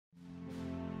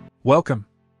Welcome!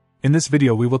 In this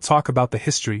video we will talk about the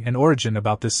history and origin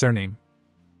about this surname.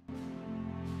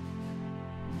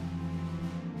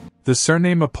 The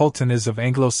surname Appulton is of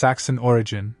Anglo-Saxon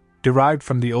origin, derived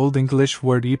from the Old English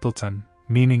word æppeltun,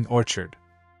 meaning orchard.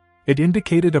 It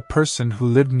indicated a person who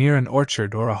lived near an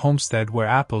orchard or a homestead where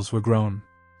apples were grown.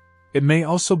 It may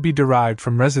also be derived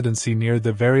from residency near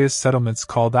the various settlements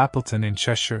called Appleton in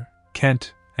Cheshire,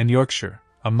 Kent, and Yorkshire,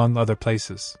 among other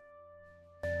places.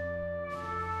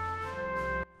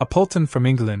 Appulton from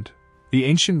England. The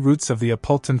ancient roots of the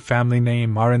Appulton family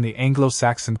name are in the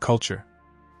Anglo-Saxon culture.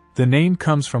 The name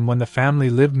comes from when the family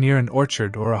lived near an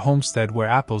orchard or a homestead where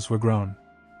apples were grown.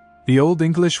 The Old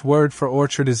English word for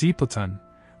orchard is æppeltun,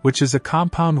 which is a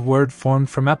compound word formed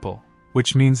from æppel,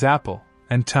 which means apple,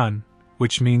 and tun,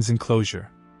 which means enclosure.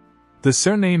 The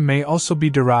surname may also be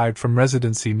derived from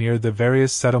residency near the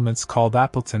various settlements called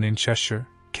Appleton in Cheshire,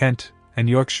 Kent, and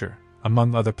Yorkshire,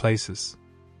 among other places.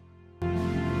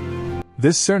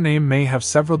 This surname may have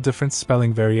several different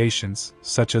spelling variations,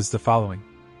 such as the following.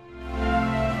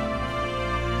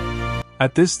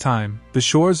 At this time, the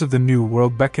shores of the New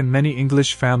World beckoned many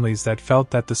English families that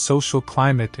felt that the social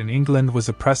climate in England was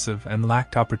oppressive and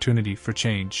lacked opportunity for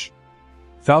change.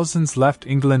 Thousands left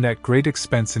England at great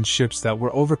expense in ships that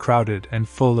were overcrowded and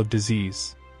full of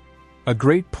disease. A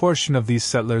great portion of these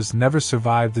settlers never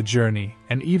survived the journey,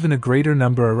 and even a greater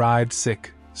number arrived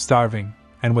sick, starving,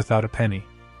 and without a penny.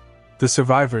 The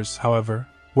survivors, however,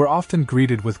 were often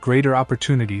greeted with greater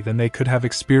opportunity than they could have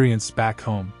experienced back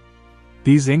home.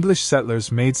 These English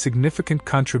settlers made significant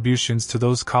contributions to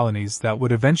those colonies that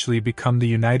would eventually become the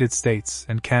United States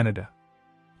and Canada.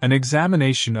 An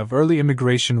examination of early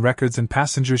immigration records and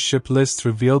passenger ship lists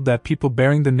revealed that people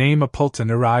bearing the name Appulton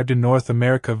arrived in North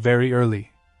America very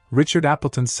early. Richard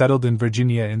Appleton settled in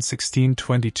Virginia in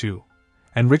 1622,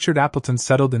 and Richard Appleton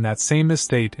settled in that same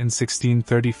estate in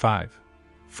 1635.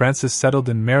 Francis settled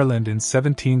in Maryland in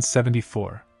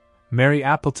 1774. Mary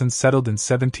Appleton settled in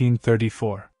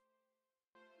 1734.